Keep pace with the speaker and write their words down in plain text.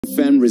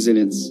firm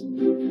resilience.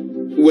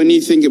 When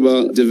you think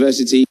about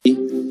diversity,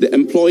 the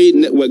employee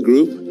network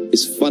group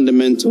is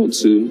fundamental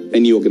to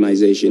any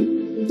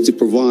organization to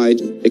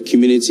provide a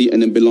community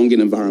and a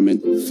belonging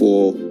environment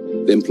for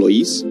the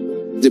employees.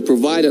 They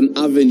provide an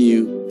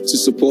avenue to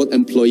support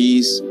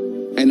employees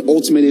and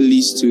ultimately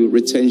leads to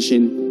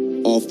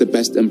retention of the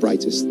best and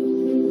brightest.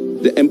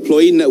 The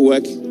employee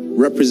network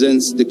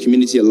represents the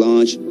community at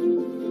large,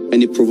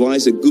 and it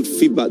provides a good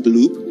feedback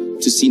loop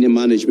to senior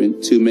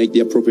management to make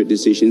the appropriate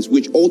decisions,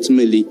 which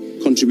ultimately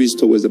contributes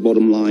towards the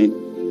bottom line.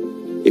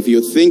 If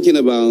you're thinking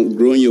about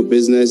growing your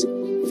business,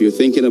 if you're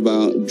thinking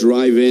about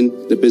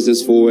driving the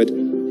business forward,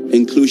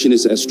 inclusion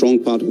is a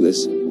strong part of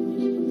this.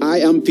 I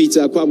am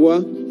Peter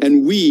Akwabwa,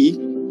 and we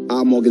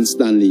are Morgan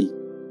Stanley.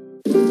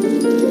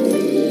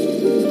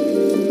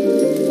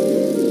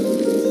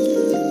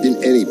 In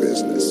any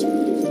business,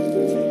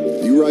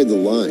 you ride the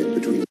line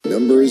between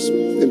numbers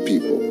and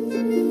people.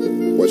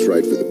 What's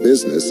right for the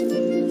business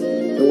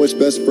and what's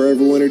best for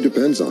everyone who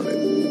depends on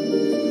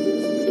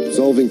it.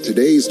 Solving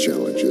today's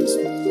challenges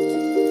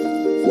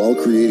while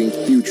creating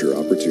future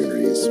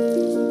opportunities.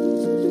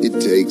 It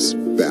takes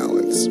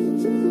balance.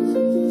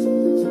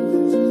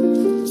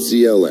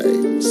 CLA,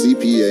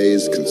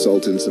 CPAs,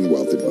 consultants, and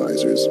wealth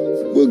advisors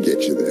will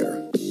get you there.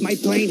 My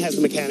plane has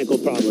mechanical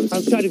problems.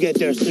 I'll try to get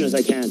there as soon as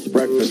I can.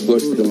 Breakfast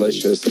looks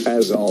delicious,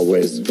 as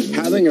always.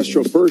 Having a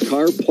chauffeur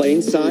car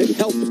plane side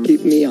helps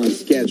keep me on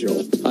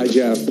schedule. Hi,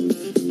 Jeff.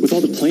 With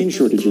all the plane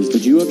shortages,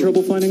 did you have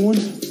trouble finding one?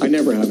 I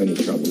never have any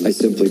trouble. I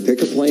simply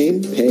pick a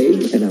plane, pay,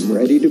 and I'm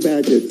ready to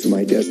badge it to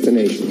my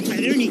destination. Are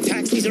there any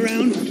taxis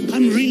around?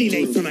 I'm really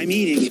late for my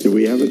meeting. Do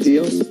we have a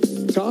deal?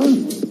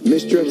 Tom,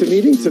 missed you at the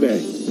meeting today.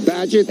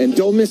 Badge it and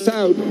don't miss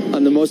out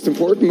on the most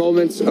important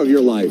moments of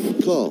your life.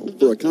 Call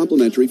for a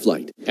complimentary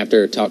flight.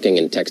 After talking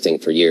and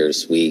texting for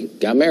years, we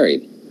got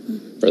married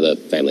for the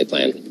family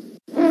plan.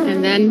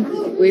 And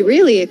then we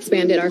really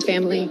expanded our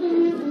family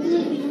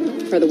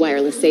for the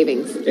wireless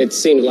savings. It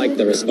seemed like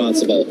the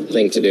responsible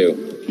thing to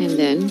do. And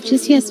then,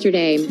 just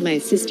yesterday, my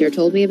sister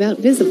told me about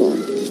Visible.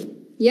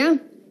 Yeah,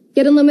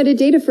 get unlimited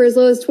data for as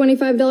low as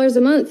 $25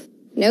 a month.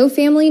 No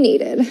family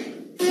needed.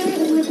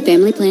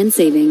 Family plan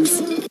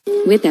savings.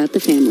 Without the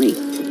family.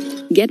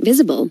 Get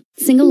Visible.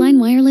 Single line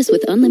wireless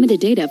with unlimited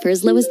data for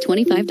as low as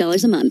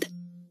 $25 a month.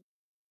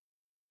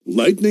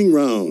 Lightning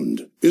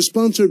Round is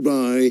sponsored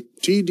by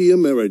TD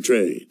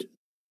Ameritrade.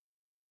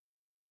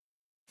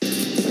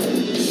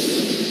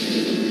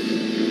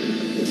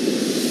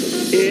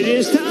 It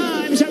is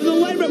time. It's time for the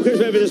lightning round. Chris,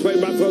 maybe this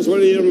way, Bob Close, what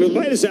are you going to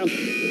light us out?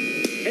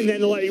 And then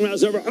the lightning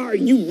round's over. Are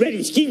you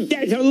ready to keep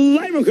that? The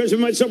lightning round, Chris, we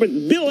might start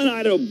with Bill in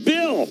Idaho.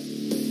 Bill.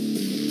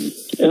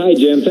 Hi,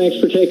 Jim. Thanks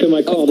for taking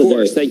my call today. Of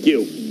course, thank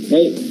you.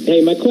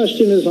 Hey, my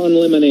question is on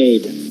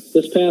lemonade.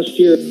 This past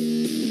year...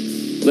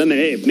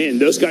 Lemonade. Man,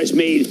 those guys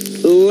made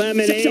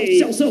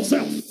lemonade.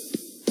 Sell.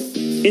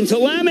 Into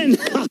lemon.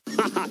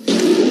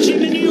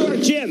 Jim in New York,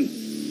 Jim.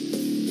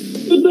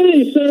 Good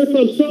day, sir,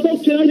 from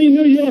Suffolk County,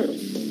 New York.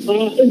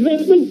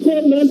 Investment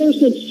Club member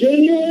since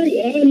January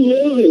and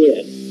loving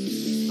it.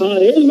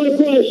 Here's my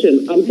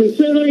question. I'm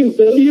considering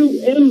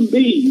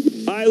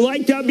WMB. I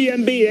like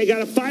WMB. They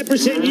got a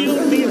 5% yield.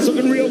 I think it's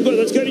looking real good.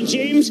 Let's go to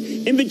James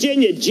in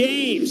Virginia.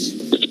 James.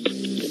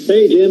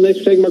 Hey, Jim. Thanks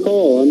for taking my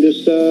call. I'm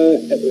just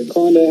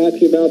calling to ask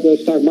you about the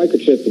stock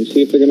microchip and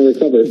see if they're going to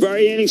recover.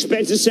 Very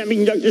inexpensive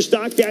semiconductor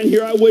stock down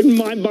here. I wouldn't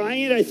mind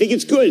buying it. I think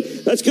it's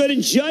good. Let's go to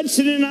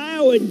Judson in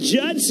Iowa.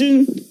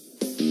 Judson.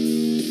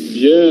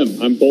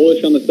 Jim, I'm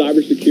bullish on the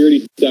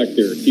cybersecurity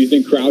sector. Do you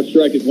think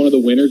CrowdStrike is one of the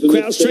winners in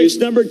this space? CrowdStrike's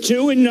number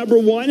 2, and number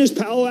 1 is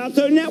Palo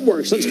Alto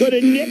Networks. Let's go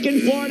to Nick in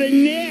Florida.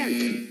 Nick.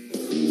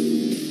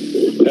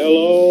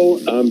 Hello.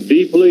 I'm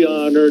deeply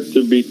honored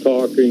to be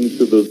talking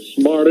to the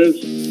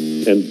smartest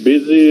and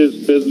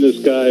busiest business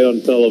guy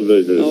on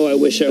television. Oh, I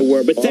wish I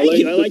were, but thank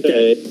you. I like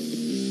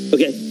that.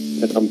 Okay.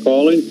 I'm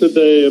calling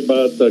today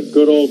about the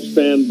good old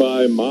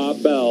standby Ma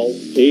Bell,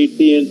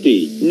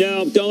 AT&T.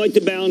 No, don't like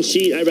the balance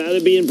sheet. I'd rather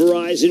be in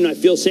Verizon. I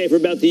feel safer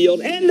about the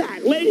yield. And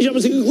that, ladies and gentlemen,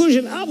 is the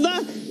conclusion of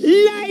the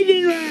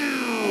Lightning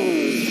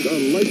Round.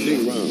 The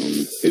Lightning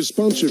Round is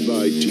sponsored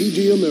by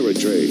TD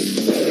Ameritrade.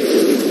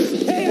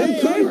 Hey,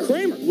 I'm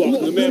Cramer.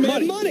 Welcome to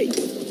Mad Money.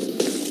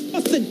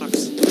 What's the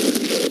box?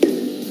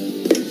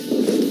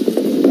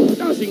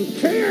 Doesn't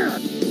care.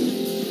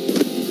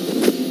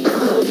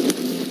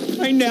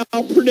 I now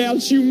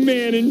pronounce you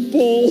man and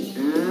bull.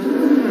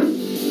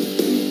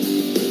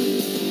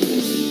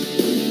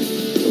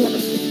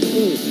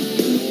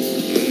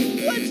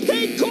 Let's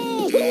take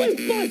calls. Who is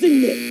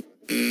buzzing me?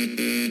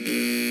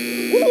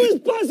 Who is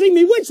buzzing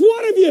me? Which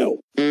one of you?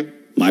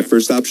 My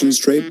first options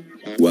trade?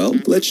 Well,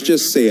 let's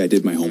just say I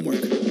did my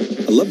homework.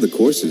 I love the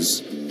courses,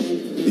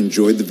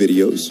 enjoyed the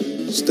videos,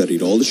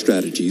 studied all the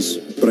strategies,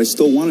 but I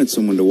still wanted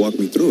someone to walk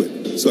me through it.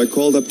 So I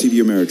called up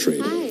TD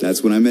Ameritrade.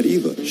 That's when I met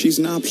Eva. She's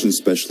an options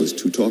specialist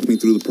who talked me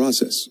through the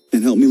process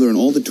and helped me learn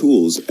all the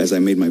tools as I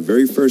made my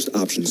very first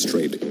options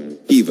trade.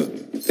 Eva,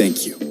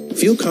 thank you.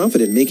 Feel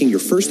confident making your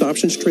first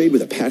options trade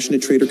with a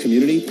passionate trader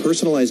community,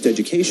 personalized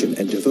education,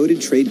 and devoted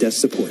trade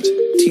desk support.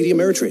 TD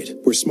Ameritrade,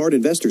 where smart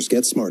investors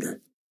get smarter.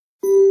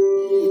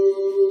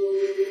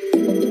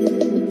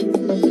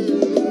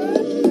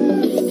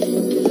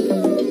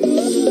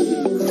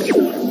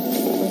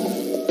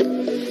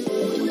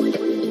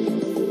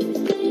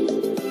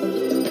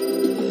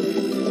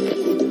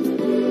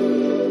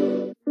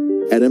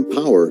 At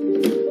Empower,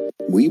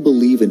 we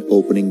believe in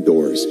opening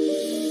doors.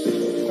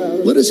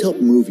 Let us help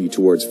move you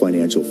towards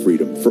financial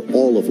freedom for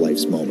all of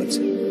life's moments.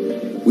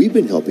 We've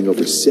been helping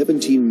over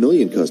 17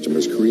 million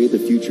customers create the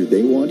future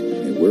they want,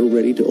 and we're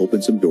ready to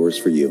open some doors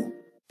for you.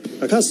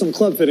 A custom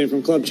club fitting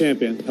from Club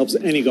Champion helps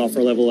any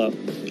golfer level up,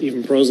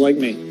 even pros like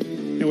me.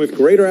 And with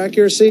greater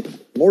accuracy,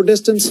 more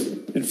distance,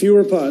 and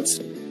fewer putts,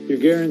 you're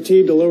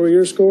guaranteed to lower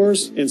your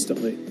scores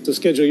instantly. So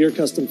schedule your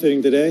custom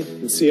fitting today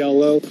and see how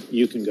low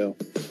you can go.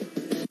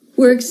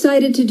 We're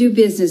excited to do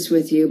business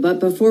with you,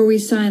 but before we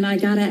sign, I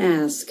gotta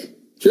ask.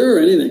 Sure,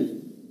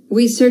 anything.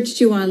 We searched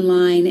you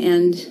online,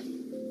 and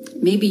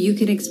maybe you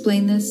can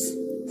explain this?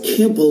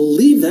 Can't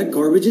believe that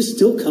garbage is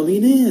still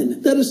coming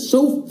in. That is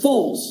so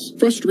false.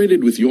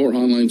 Frustrated with your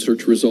online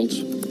search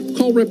results?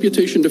 Call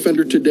Reputation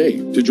Defender today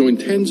to join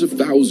tens of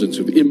thousands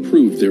who've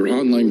improved their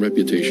online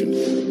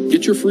reputation.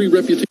 Get your free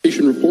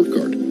reputation report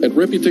card at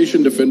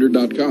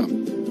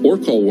reputationdefender.com or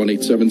call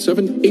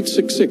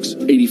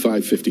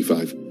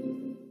 1-877-866-8555.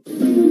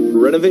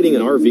 Renovating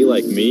an RV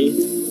like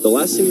me, the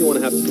last thing you want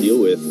to have to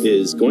deal with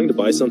is going to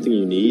buy something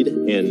you need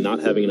and not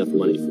having enough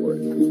money for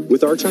it.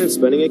 With our Chime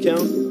Spending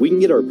account, we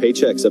can get our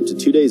paychecks up to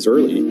 2 days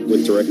early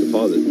with direct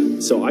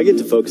deposit. So I get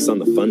to focus on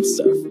the fun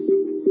stuff.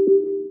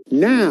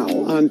 Now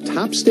on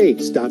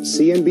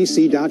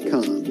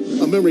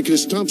topstates.cnbc.com.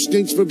 America's top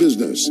states for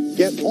business.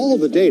 Get all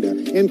the data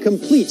and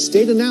complete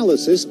state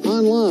analysis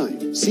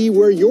online. See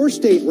where your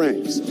state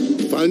ranks.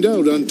 Find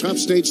out on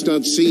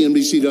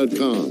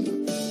topstates.cnbc.com.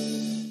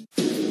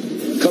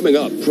 Coming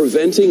up,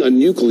 preventing a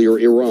nuclear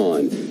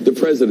Iran, the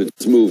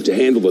president's move to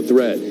handle the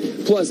threat,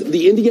 plus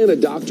the Indiana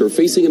doctor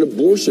facing an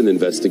abortion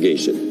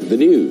investigation. The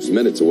news,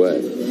 minutes away.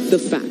 The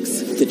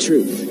facts, the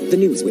truth, the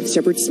news with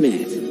Shepard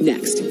Smith.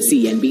 Next,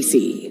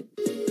 CNBC.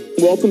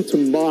 Welcome to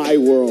my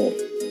world.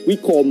 We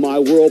call my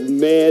world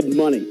Mad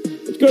Money.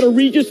 Let's go to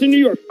Regis in New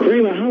York.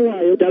 Kramer, how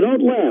are you? Now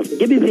don't laugh.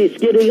 Give me the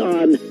skinny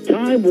on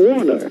Time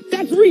Warner.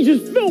 That's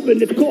Regis Philbin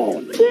that's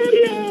calling.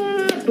 Booyah!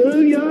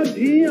 Booyah,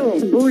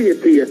 Jim. Booyah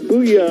to you.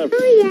 Booyah.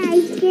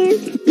 Booyah,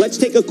 Jim. Let's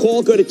take a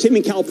call. Go to Tim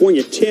in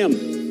California. Tim.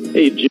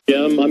 Hey,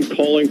 Jim. I'm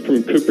calling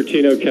from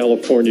Cupertino,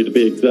 California, to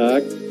be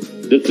exact.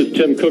 This is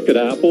Tim Cook at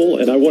Apple,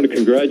 and I want to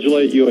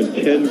congratulate you on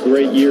 10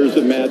 great years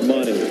of Mad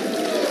Money.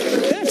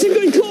 That's a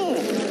good call.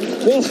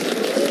 Well,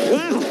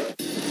 wow.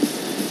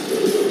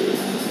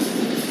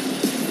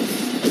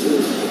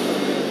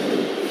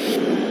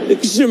 The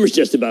consumer's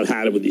just about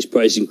had it with these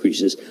price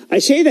increases. I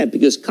say that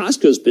because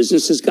Costco's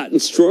business has gotten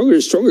stronger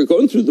and stronger,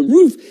 going through the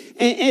roof.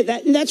 And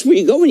that's where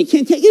you go when you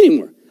can't take it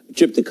anymore. A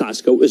trip to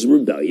Costco is a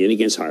rebellion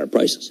against higher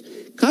prices.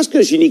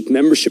 Costco's unique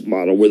membership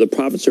model, where the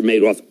profits are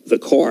made off the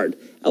card,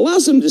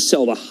 allows them to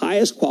sell the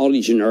highest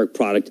quality generic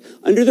product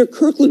under their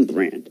Kirkland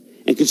brand.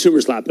 And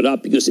consumers lap it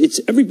up because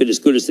it's every bit as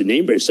good as the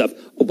name brand stuff.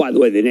 Oh, by the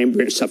way, the name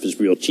brand stuff is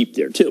real cheap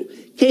there, too.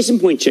 Case in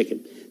point, chicken.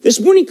 This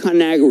morning,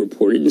 Conagra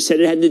reported and said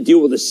it had to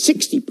deal with a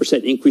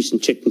 60% increase in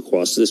chicken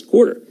costs this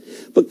quarter.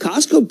 But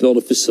Costco built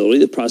a facility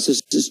that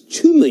processes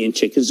 2 million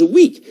chickens a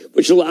week,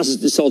 which allows us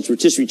to sell its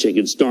rotisserie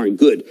chickens darn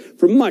good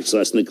for much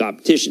less than the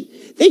competition.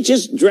 They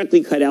just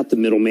directly cut out the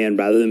middleman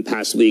rather than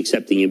passively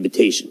accepting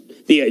inflation.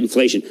 By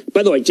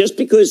the way, just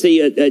because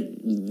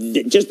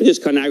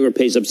Conagra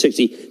pays up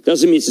 60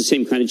 doesn't mean it's the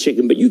same kind of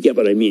chicken, but you get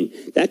what I mean.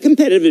 That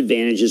competitive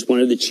advantage is one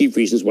of the chief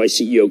reasons why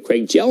CEO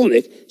Craig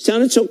Jelinek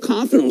sounded so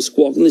confident on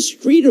Squawk in the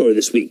Street over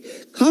this week.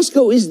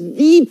 Costco is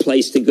the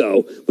place to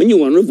go when you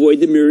want to avoid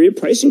the myriad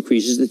price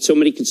increases that so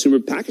many consumer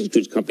packaged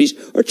goods companies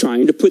are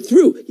trying to put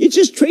through. You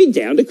just trade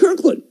down to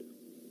Kirkland.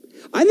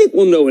 I think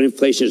we'll know when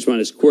inflation has run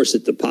its course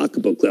at the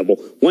pocketbook level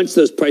once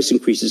those price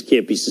increases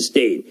can't be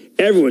sustained.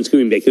 Everyone's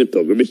going to be making a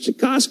pilgrimage to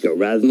Costco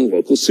rather than the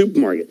local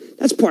supermarket.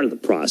 That's part of the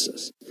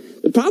process.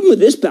 The problem with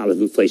this bout of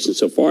inflation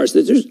so far is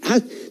that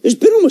there's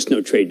been almost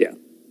no trade down,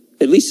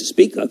 at least to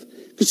speak of.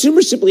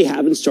 Consumers simply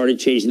haven't started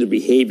changing their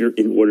behavior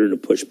in order to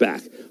push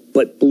back.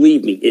 But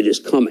believe me, it is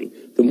coming.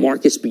 The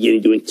market's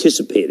beginning to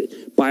anticipate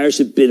it. Buyers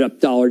have bid up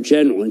Dollar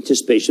General in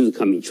anticipation of the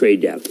coming trade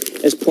down.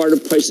 As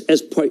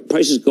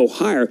prices go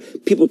higher,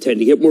 people tend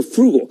to get more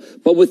frugal.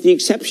 But with the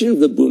exception of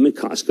the boom at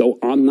Costco,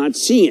 I'm not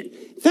seeing it.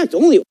 In fact,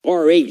 only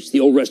RH, the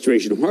old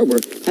Restoration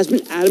Hardware, has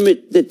been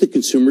adamant that the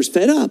consumer's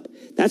fed up.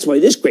 That's why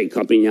this great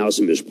company now is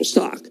a miserable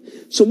stock.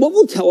 So what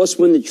will tell us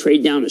when the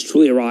trade down has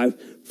truly arrived?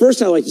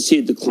 First, I like to see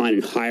a decline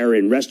in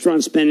higher-end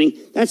restaurant spending.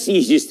 That's the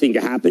easiest thing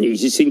to happen,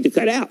 easiest thing to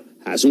cut out.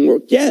 Hasn't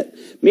worked yet.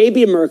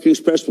 Maybe American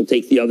Express will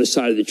take the other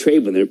side of the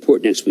trade when they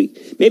report next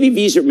week. Maybe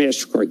Visa or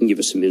MasterCard can give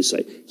us some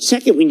insight.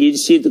 Second, we need to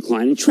see a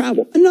decline in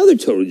travel. Another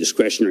totally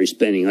discretionary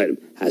spending item.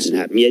 Hasn't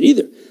happened yet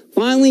either.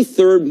 Finally,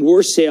 third,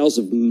 more sales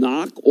of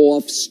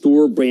knock-off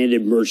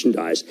store-branded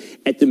merchandise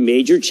at the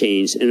major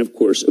chains and, of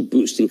course, a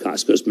boost in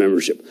Costco's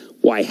membership.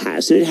 Why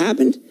hasn't it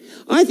happened?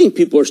 I think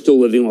people are still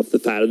living off the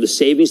fat of the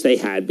savings they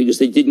had because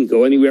they didn't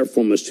go anywhere for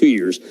almost 2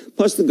 years,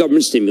 plus the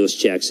government stimulus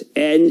checks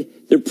and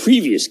their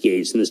previous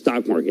gains in the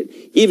stock market,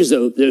 even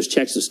though those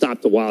checks have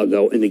stopped a while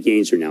ago and the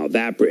gains are now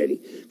evaporating.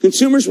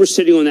 Consumers were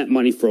sitting on that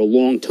money for a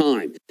long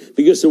time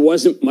because there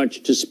wasn't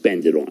much to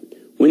spend it on.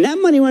 When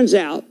that money runs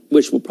out,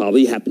 which will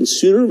probably happen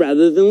sooner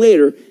rather than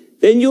later,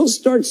 then you'll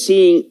start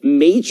seeing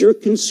major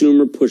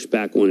consumer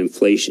pushback on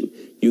inflation.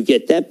 You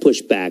get that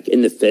pushback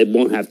and the Fed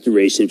won't have to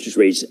raise interest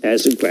rates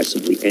as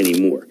aggressively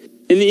anymore.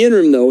 In the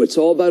interim, though, it's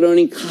all about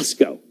owning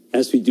Costco,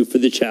 as we do for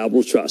the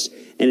Charitable Trust,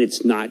 and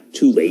it's not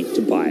too late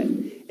to buy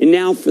it. And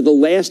now, for the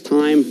last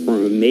time, for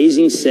an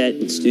amazing set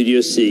in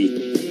Studio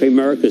C, for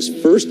America's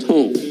first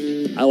home,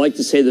 I like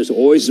to say there's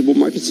always a bull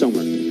market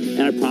somewhere,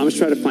 and I promise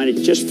to try to find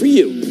it just for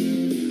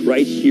you,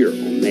 right here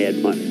on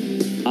Mad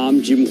Money.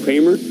 I'm Jim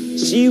Cramer.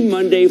 See you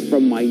Monday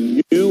from my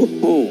new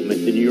home at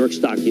the New York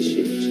Stock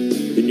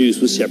Exchange. The news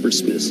with Shepard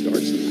Smith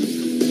starts now.